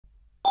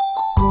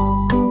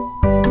Hello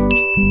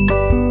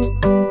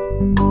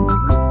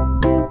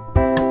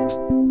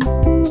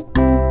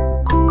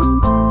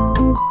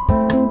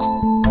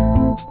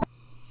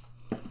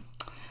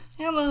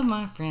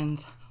my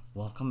friends,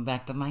 welcome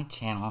back to my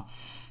channel.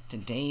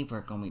 Today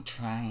we're going to be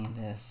trying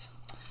this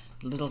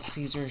Little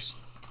Caesars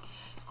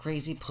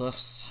Crazy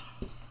Puffs.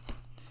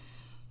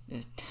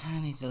 This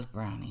tiny little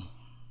brownie.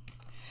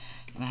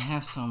 And I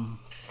have some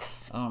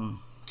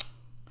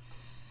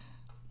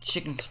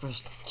chicken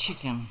express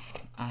chicken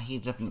I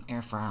heated up in the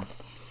air fryer.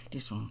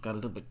 This one got a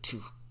little bit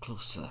too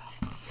close to the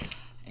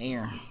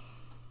air.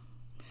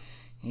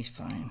 He's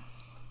fine.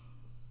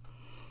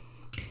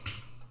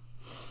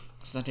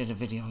 Because I did a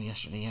video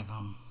yesterday of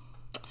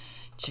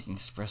Chicken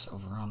Express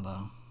over on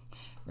the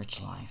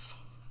Rich Life.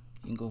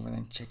 You can go over there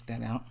and check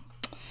that out.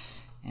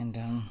 And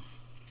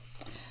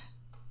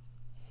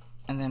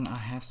then I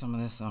have some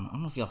of this. I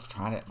don't know if y'all have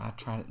tried it, but I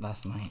tried it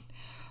last night.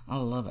 I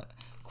love it.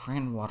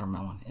 Cran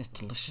watermelon. It's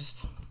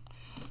delicious.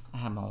 I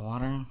have my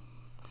water,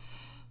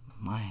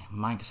 my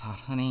Mike's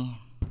hot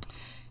honey,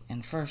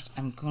 and first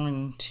I'm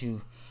going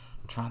to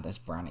try this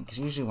brownie because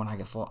usually when I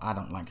get full, I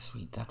don't like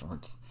sweets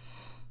afterwards.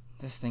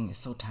 This thing is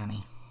so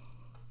tiny.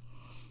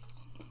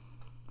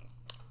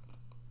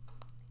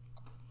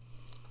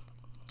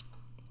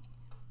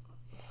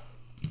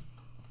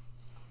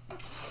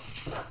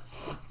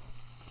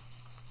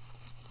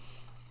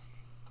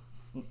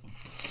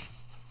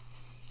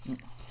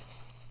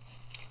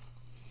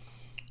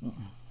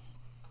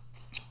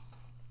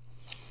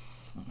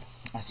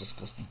 That's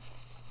disgusting.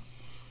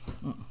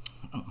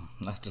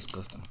 That's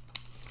disgusting.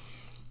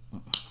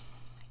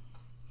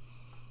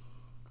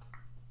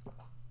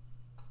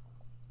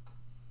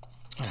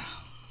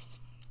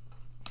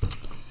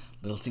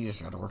 Little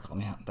Caesars got to work on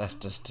that. That's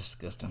just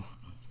disgusting.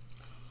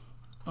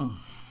 I'm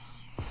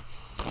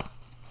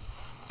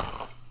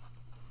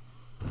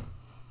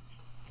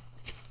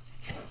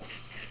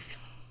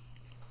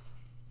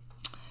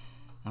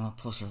gonna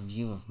post a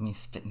review of me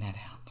spitting that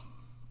out.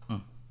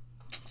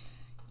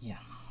 Yeah.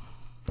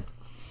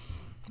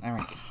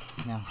 Alright.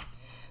 Now,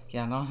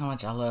 yeah, I know how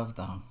much I love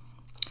the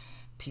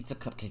pizza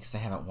cupcakes they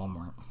have at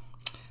Walmart.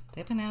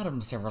 They've been out of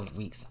them several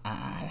weeks.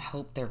 I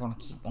hope they're gonna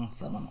keep on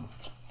selling them.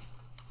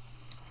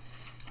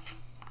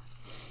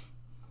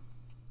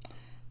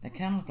 They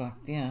kind of look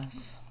like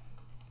this.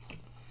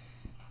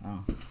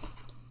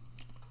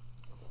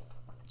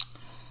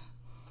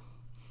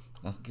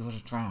 Let's give it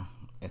a try.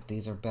 If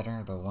these are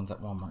better, the ones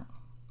at Walmart.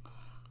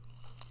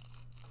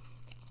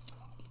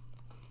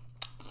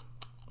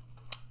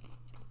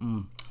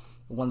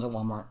 The ones at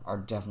Walmart are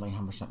definitely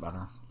 100%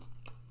 better.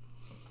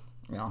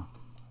 Yeah.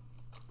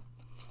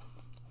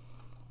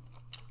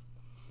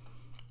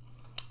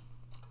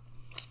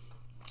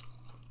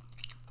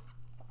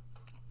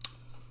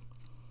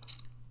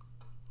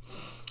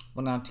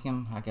 Well, out of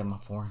 10, I give them a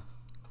 4.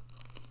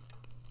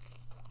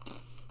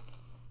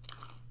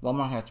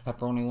 Walmart has the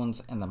pepperoni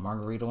ones and the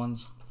margarita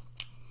ones.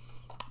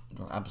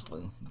 They're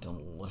absolutely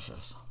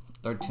delicious.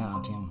 They're 10 out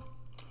of 10.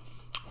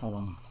 Hold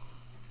on.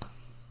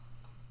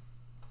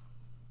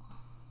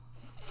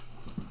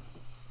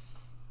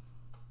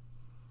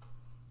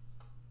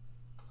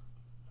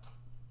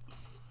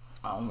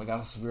 Oh, we got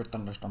a severe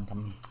thunderstorm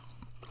coming.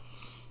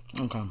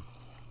 Okay.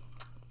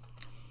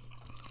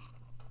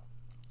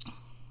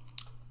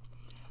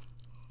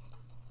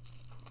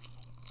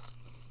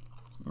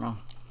 Yeah.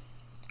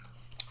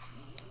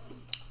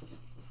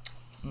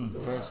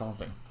 Very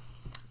salty.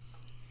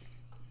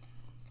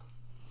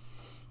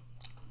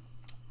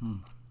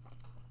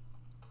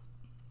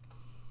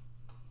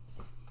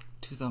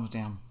 2 thumbs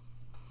down.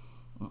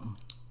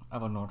 I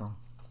wouldn't order.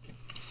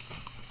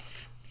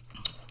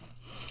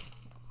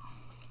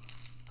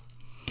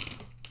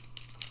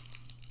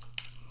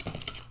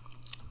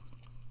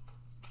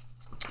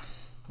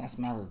 That's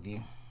my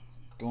review.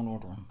 Don't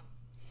order them.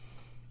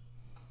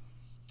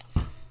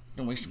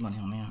 Don't waste your money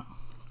on that.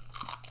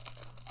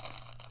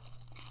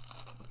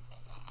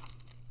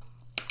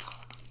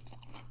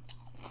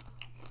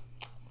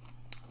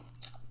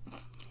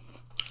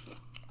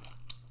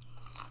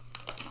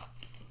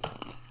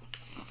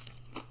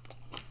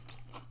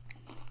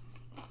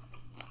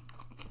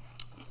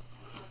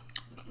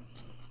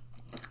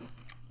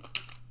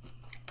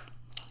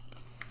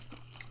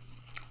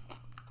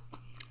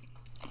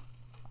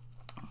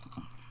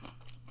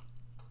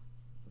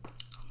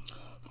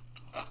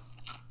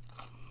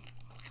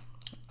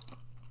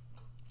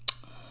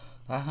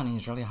 That honey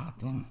is really hot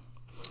then.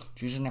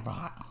 It's usually never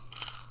hot.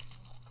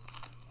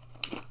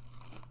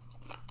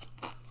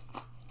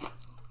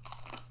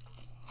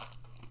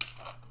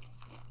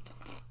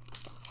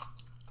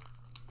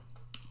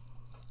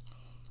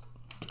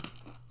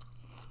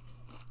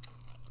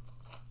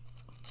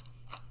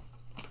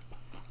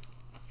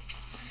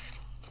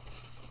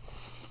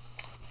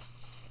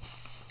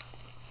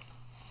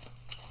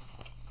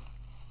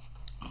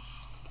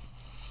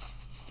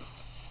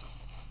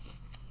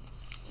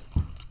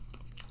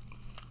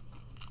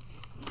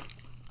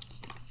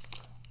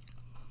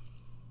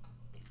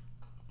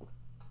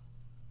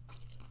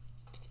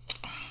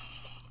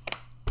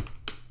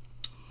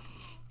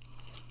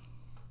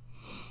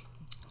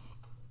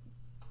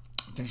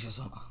 Finish this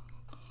up.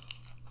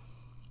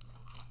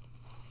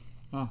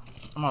 I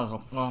might as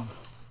well.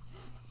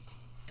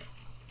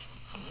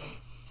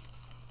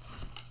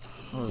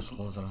 I'll just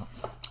close it up.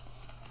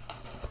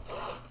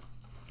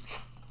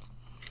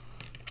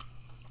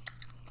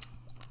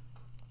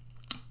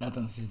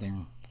 Nothing to see there.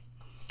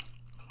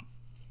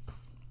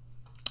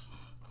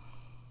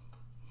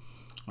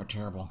 Or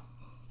terrible.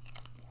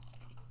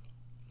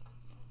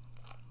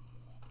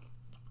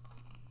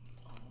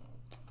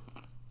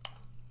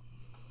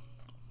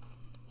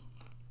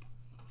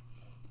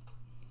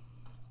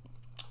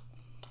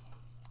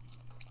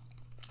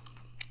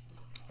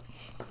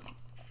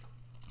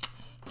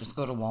 Just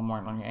go to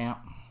Walmart on your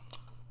app,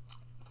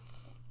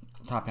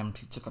 type in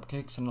pizza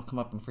cupcakes, and it'll come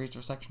up in the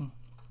freezer section.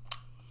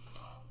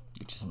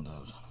 Get you some of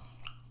those.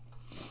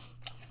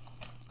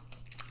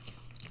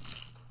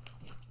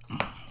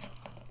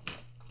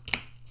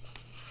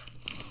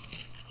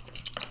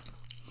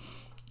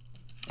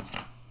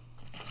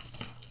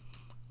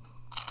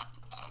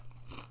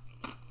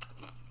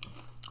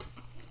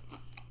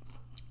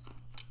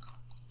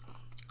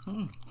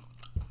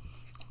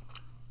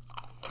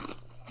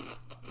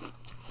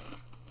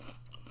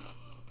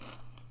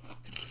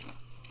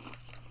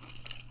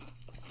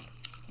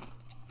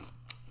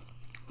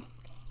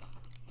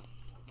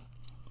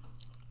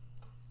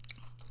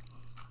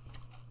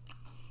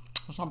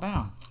 It's not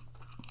bad.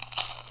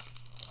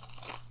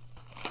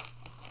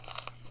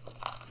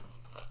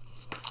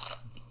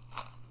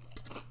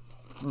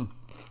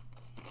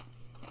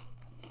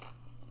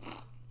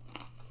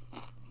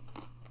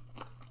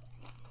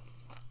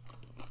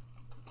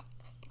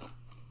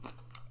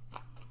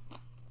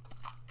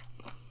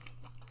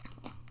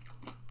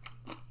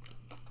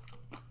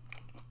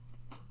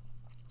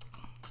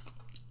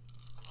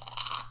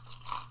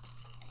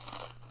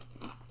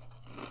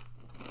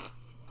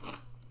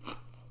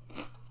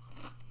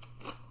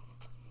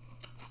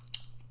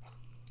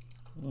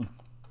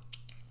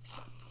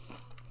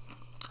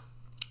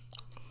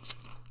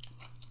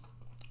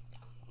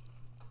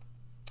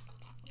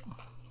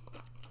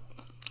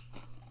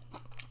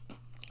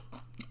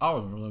 Oh,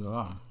 it was really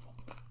good.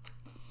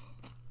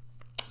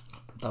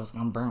 That was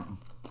gonna burn.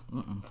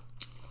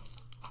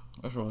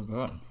 That's really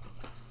good.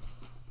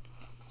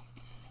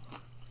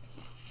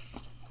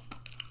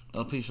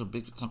 Little piece of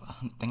big thing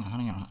of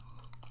honey on it.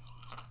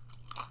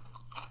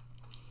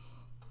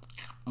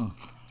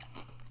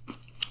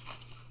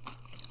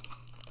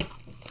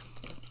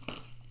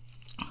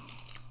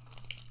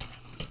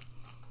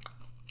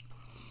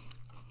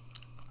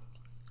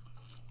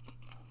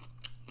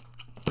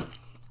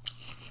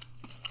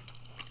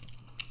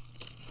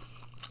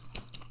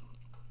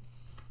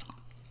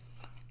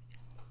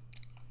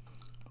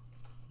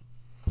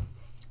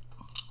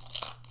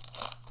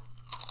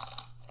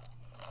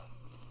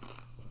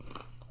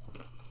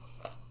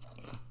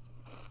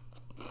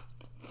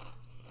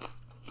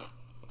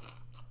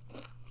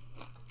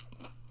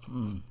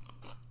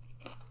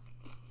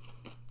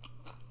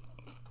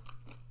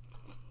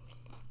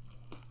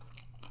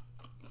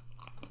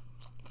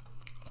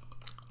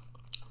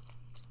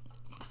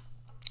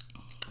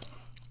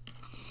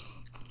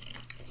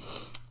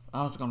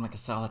 I was gonna make a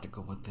salad to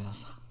go with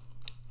this.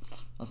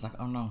 I was like,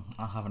 oh no,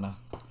 I'll have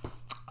enough.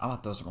 I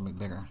thought those were gonna be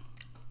bigger.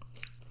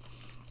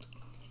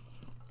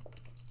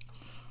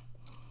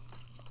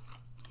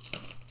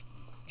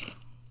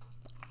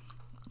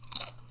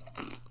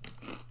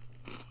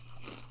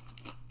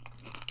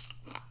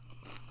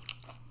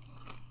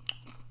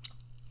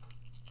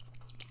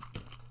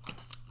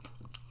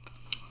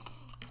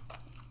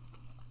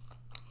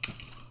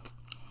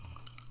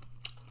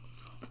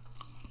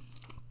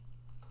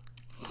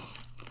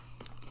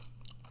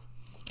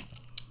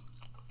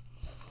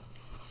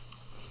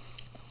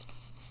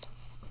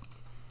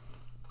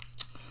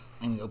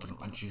 I need to open up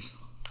my juice.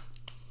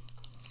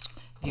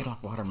 You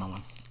like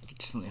watermelon. Get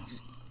you some of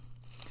this.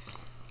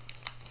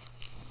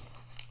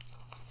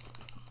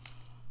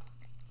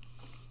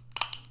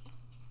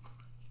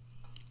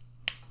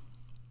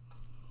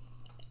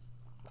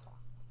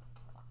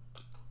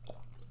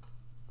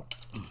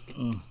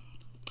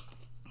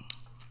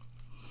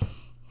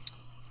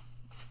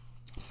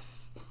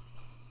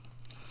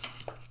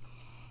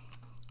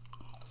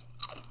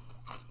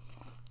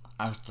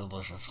 That's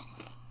delicious.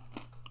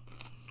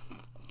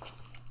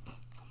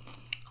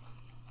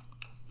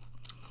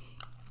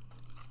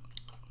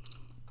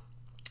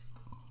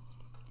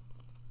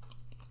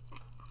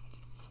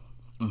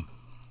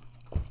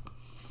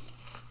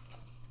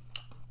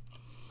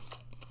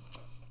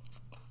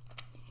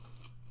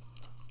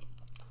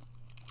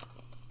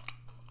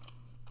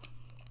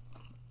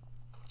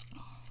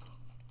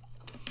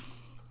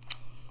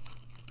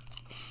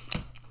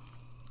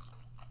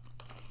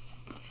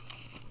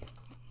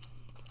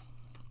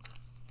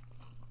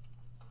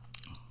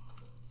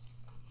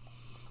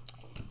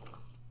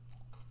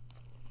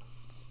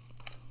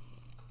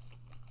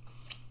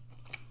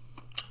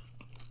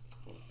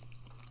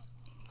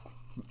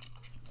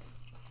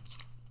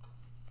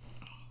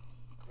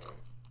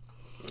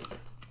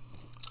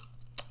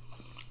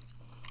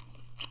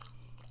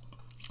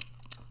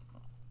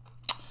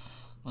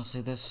 Let's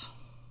see this.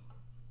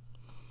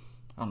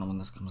 I don't know when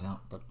this comes out,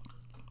 but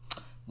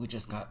we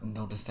just got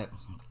notice that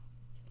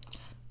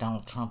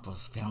Donald Trump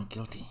was found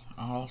guilty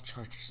on all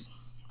charges.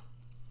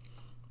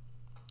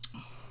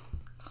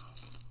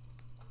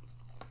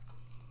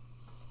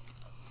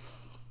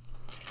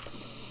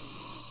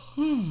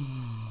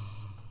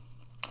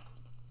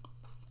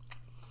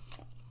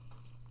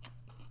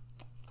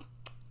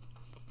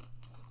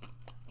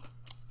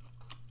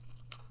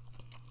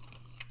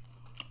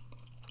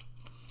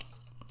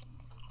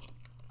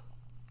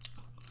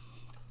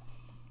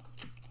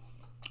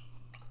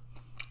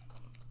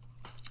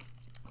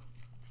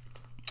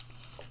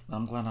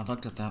 I'm glad I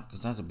looked at that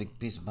because that's a big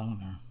piece of bone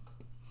there.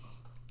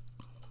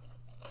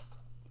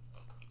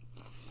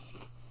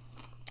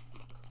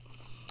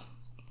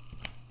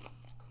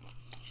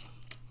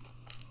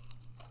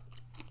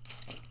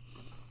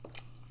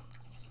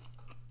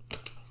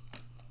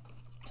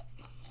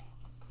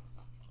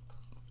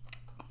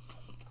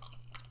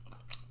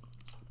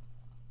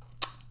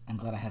 I'm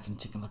glad I had some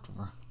chicken left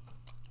over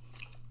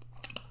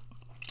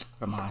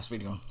from my last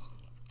video.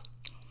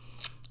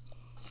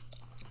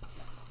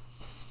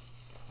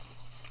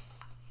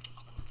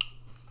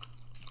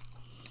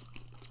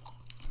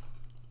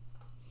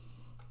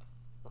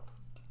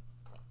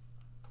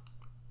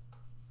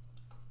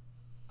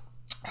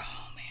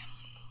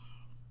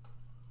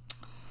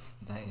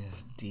 That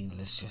is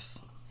delicious.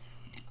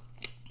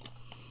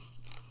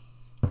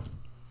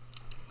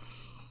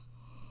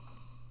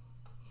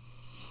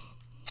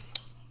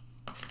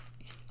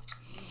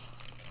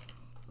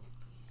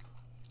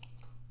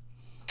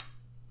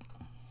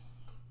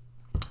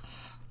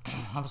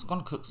 I was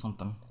going to cook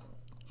something.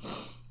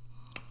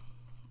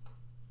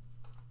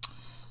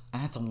 I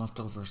had some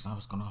leftovers I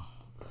was going to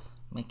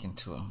make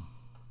into a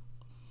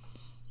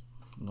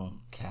little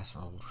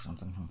casserole or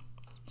something.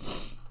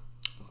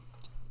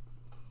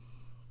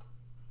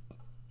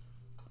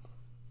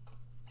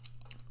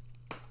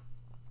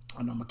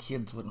 I know my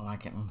kids wouldn't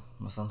like it, and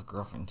my son's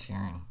girlfriend's here,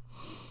 and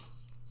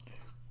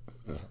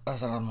I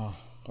said I'm gonna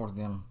order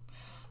them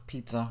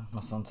pizza.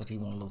 My son said he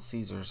wanted Little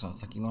Caesars, so I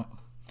was like, you know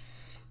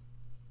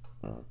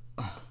what?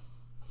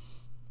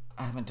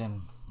 I haven't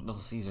done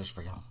Little Caesars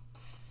for y'all.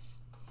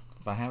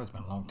 If I have, it's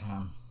been a long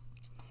time.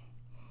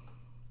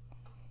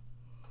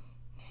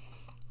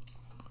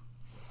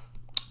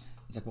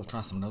 It's like, we'll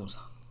try some of those.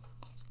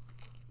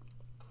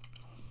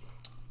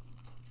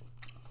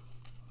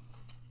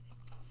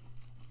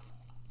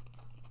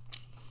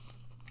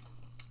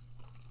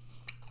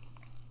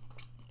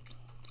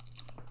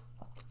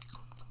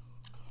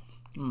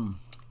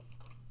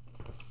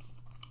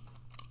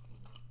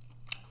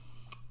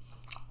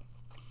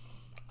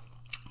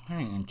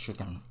 Honey and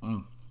chicken.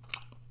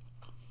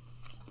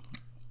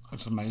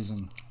 It's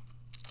amazing.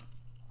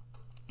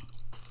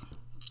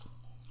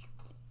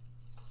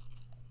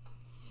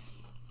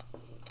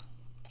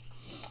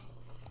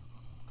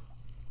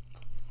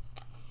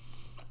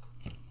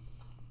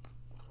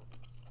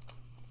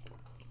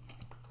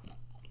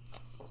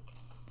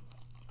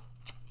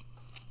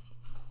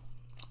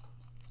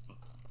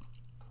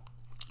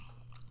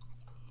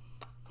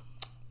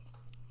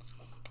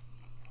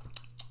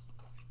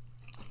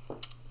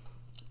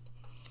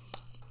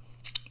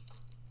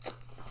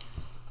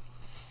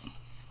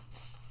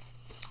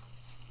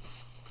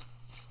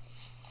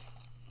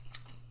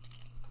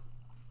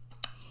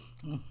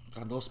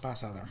 Got a little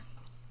spice out there.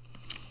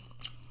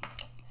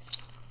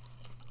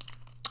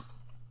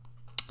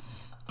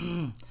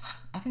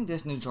 I think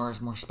this new jar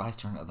is more spice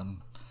to it than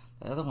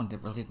the other one.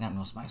 Really didn't have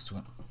no spice to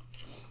it.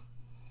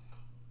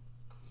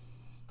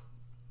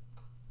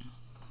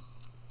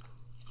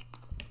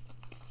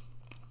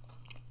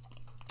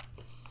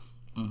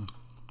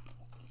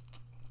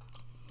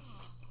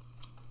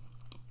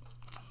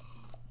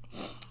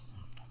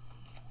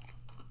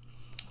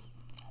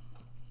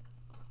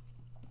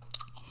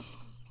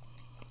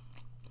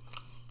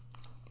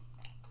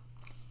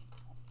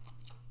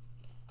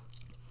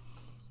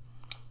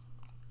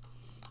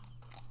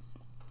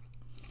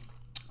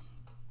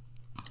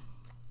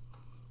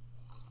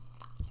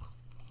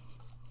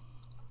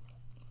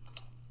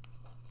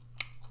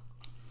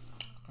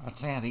 I'd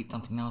say I'd eat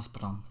something else,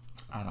 but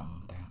I don't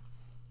want that.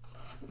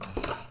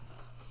 That's,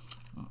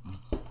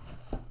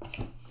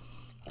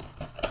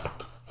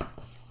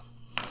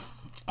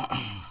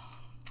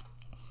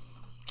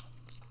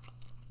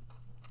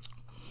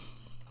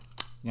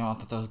 you know, I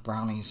thought those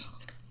brownies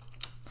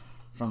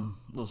from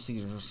Little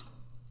Caesars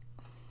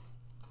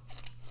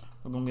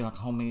were gonna be like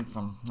homemade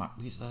from like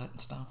Pizza Hut and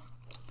stuff.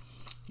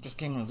 It just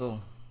came in a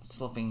little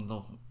cellophane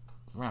little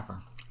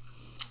wrapper.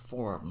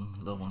 4 of them,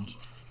 little ones.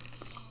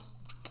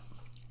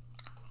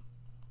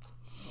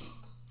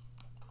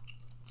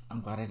 I'm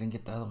glad I didn't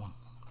get the other one.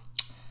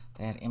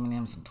 They had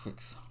M&M's and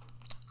Twix.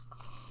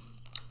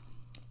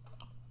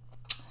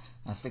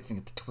 I was fixing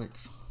it to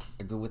Twix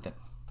to go with it.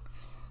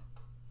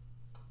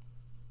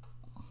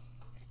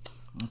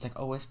 It's like,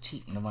 oh, it's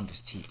cheap. No wonder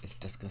it's cheap. It's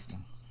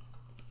disgusting.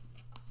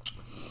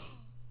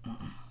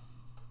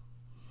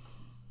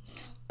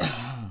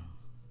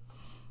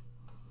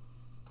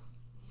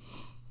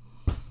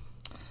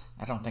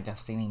 I don't think I've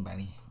seen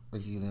anybody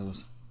review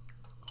those.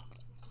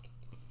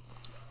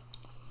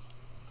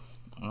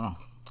 Oh.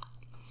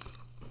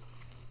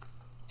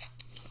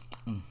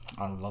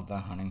 I love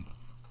that honey.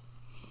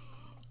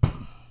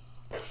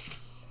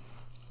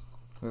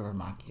 Whoever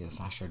Mike is,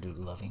 I sure do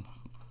love him.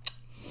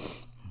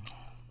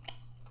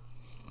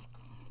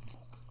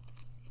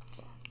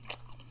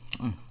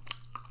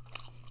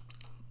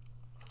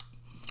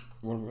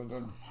 Really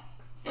good.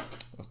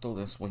 Let's do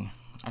this way.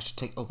 I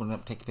should open it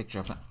up, take a picture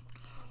of it.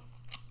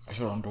 I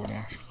should on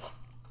DoorDash.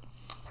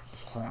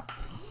 It's crap.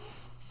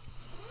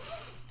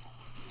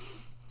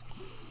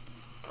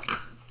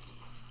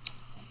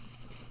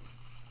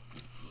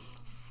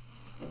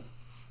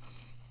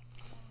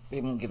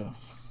 They won't get a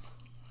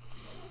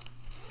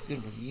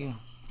good review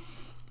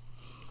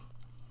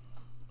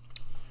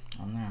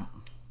on that.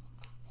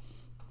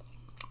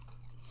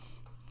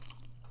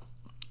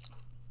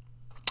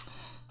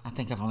 I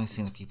think I've only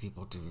seen a few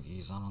people do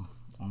reviews on them,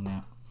 on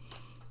that.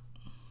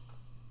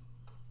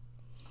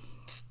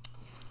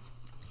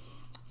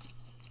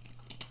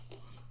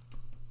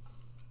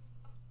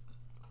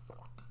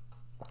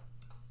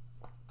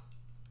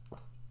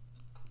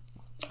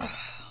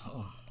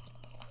 Oh.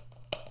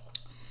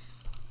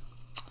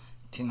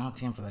 10 out of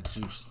 10 for that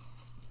juice.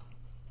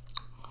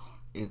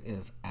 It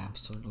is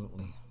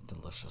absolutely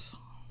delicious.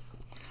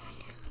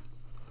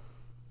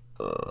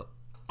 A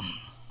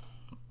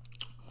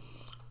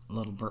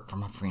little burp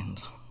from my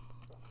friends.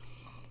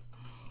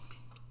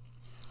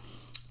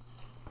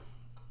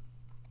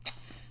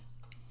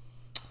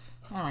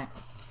 Alright.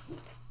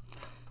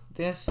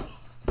 This,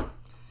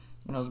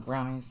 those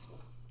brownies,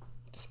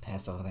 just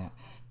pass over that.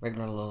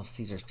 Regular little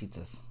Caesar's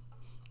pizzas.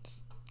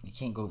 You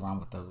can't go wrong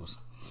with those.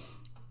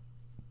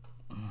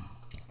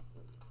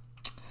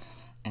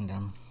 And,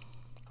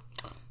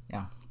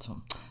 yeah.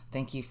 So,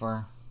 thank you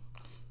for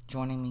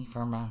joining me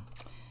for my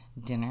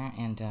dinner,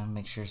 and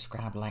make sure to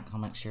subscribe, like,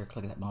 comment, share,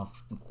 click that bell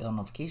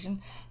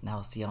notification, and I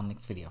will see y'all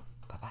next video.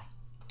 Bye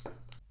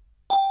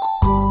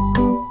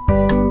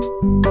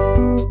bye.